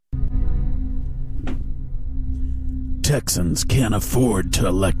Texans can't afford to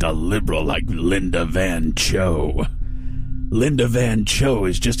elect a liberal like Linda Van Cho. Linda Van Cho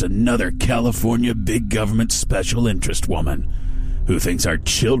is just another California big government special interest woman who thinks our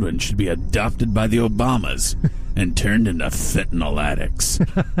children should be adopted by the Obamas and turned into fentanyl addicts.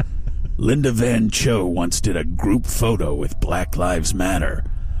 Linda Van Cho once did a group photo with Black Lives Matter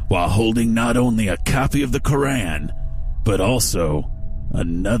while holding not only a copy of the Koran, but also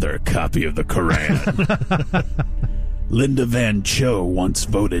another copy of the Koran. Linda Van Cho once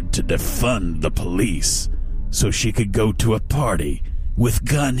voted to defund the police so she could go to a party with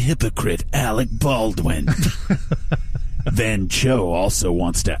gun hypocrite Alec Baldwin. Van Cho also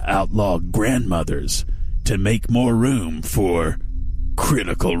wants to outlaw grandmothers to make more room for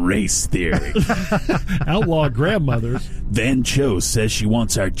critical race theory. Outlaw grandmothers? Van Cho says she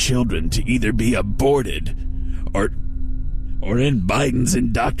wants our children to either be aborted or in Biden's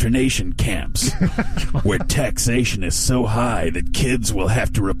indoctrination camps, where taxation is so high that kids will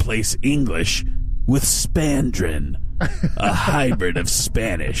have to replace English with Spandrin, a hybrid of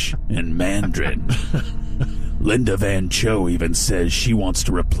Spanish and Mandarin. Linda Van Cho even says she wants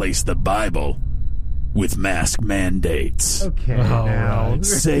to replace the Bible with mask mandates. Okay, now.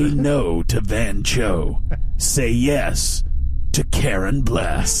 Say no to Van Cho. Say yes to Karen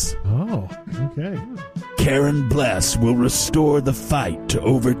Bless. Oh, okay. Karen Bless will restore the fight to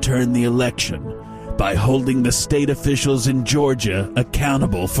overturn the election by holding the state officials in Georgia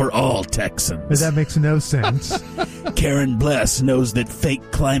accountable for all Texans. But that makes no sense. Karen Bless knows that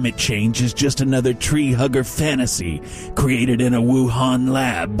fake climate change is just another tree hugger fantasy created in a Wuhan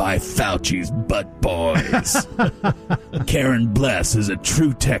lab by Fauci's butt boys. Karen Bless is a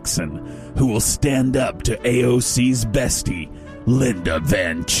true Texan who will stand up to AOC's bestie, Linda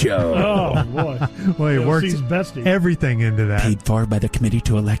Van Cho. Oh, boy. Well, he worked everything into that. Paid for by the committee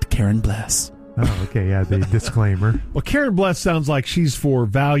to elect Karen Bless. Oh, okay, yeah, the disclaimer. Well, Karen Bless sounds like she's for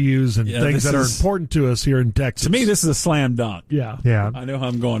values and things that are important to us here in Texas. To me, this is a slam dunk. Yeah. I know how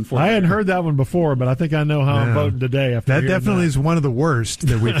I'm going for. I hadn't heard that one before, but I think I know how I'm voting today. After that definitely is one of the worst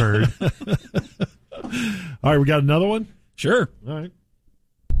that we've heard. All right, we got another one? Sure. All right.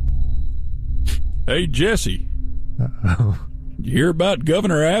 Hey, Jesse. Uh-oh. You hear about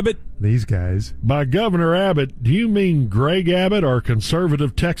Governor Abbott? These guys. By Governor Abbott, do you mean Greg Abbott, our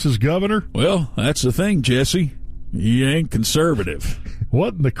conservative Texas governor? Well, that's the thing, Jesse. He ain't conservative.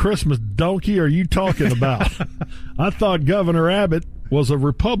 What in the Christmas donkey are you talking about? I thought Governor Abbott was a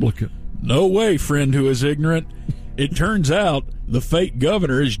Republican. No way, friend who is ignorant. It turns out the fake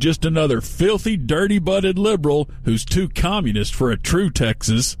governor is just another filthy, dirty-butted liberal who's too communist for a true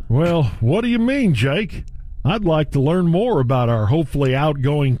Texas. Well, what do you mean, Jake? I'd like to learn more about our hopefully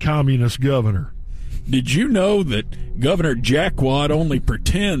outgoing communist governor. Did you know that Governor Jackwad only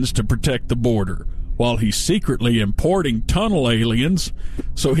pretends to protect the border while he's secretly importing tunnel aliens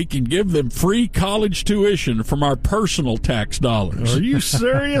so he can give them free college tuition from our personal tax dollars? Are you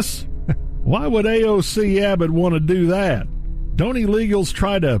serious? Why would AOC Abbott want to do that? Don't illegals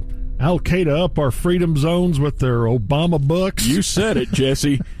try to Al-Qaeda up our freedom zones with their Obama bucks? You said it,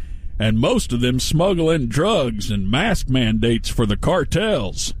 Jesse. And most of them smuggle in drugs and mask mandates for the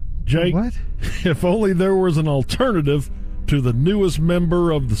cartels. Jake, what? If only there was an alternative to the newest member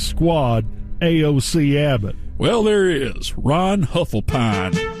of the squad, AOC Abbott. Well, there is. Ron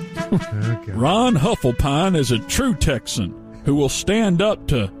Hufflepine. Okay. Ron Hufflepine is a true Texan who will stand up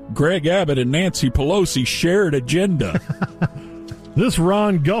to Greg Abbott and Nancy Pelosi's shared agenda. This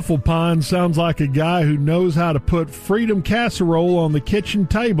Ron Gufflepine sounds like a guy who knows how to put freedom casserole on the kitchen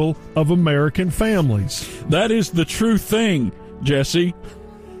table of American families. That is the true thing, Jesse.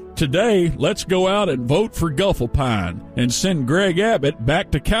 Today, let's go out and vote for Gufflepine and send Greg Abbott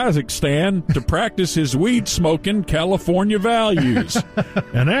back to Kazakhstan to practice his weed-smoking California values.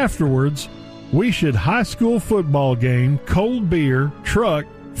 And afterwards, we should high school football game, cold beer, truck,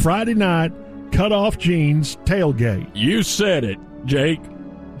 Friday night, cut-off jeans, tailgate. You said it, Jake.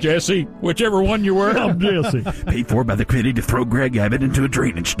 Jesse, whichever one you were. I'm Jesse. Paid for by the committee to throw Greg Abbott into a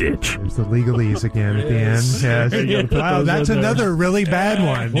drainage ditch. There's the legalese again at the end. Yes. Wow, that's another really bad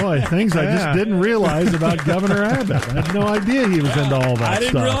one. Boy, things I just didn't realize about Governor Abbott. I had no idea he was into all that stuff. I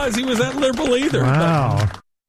didn't realize he was that liberal either. Wow.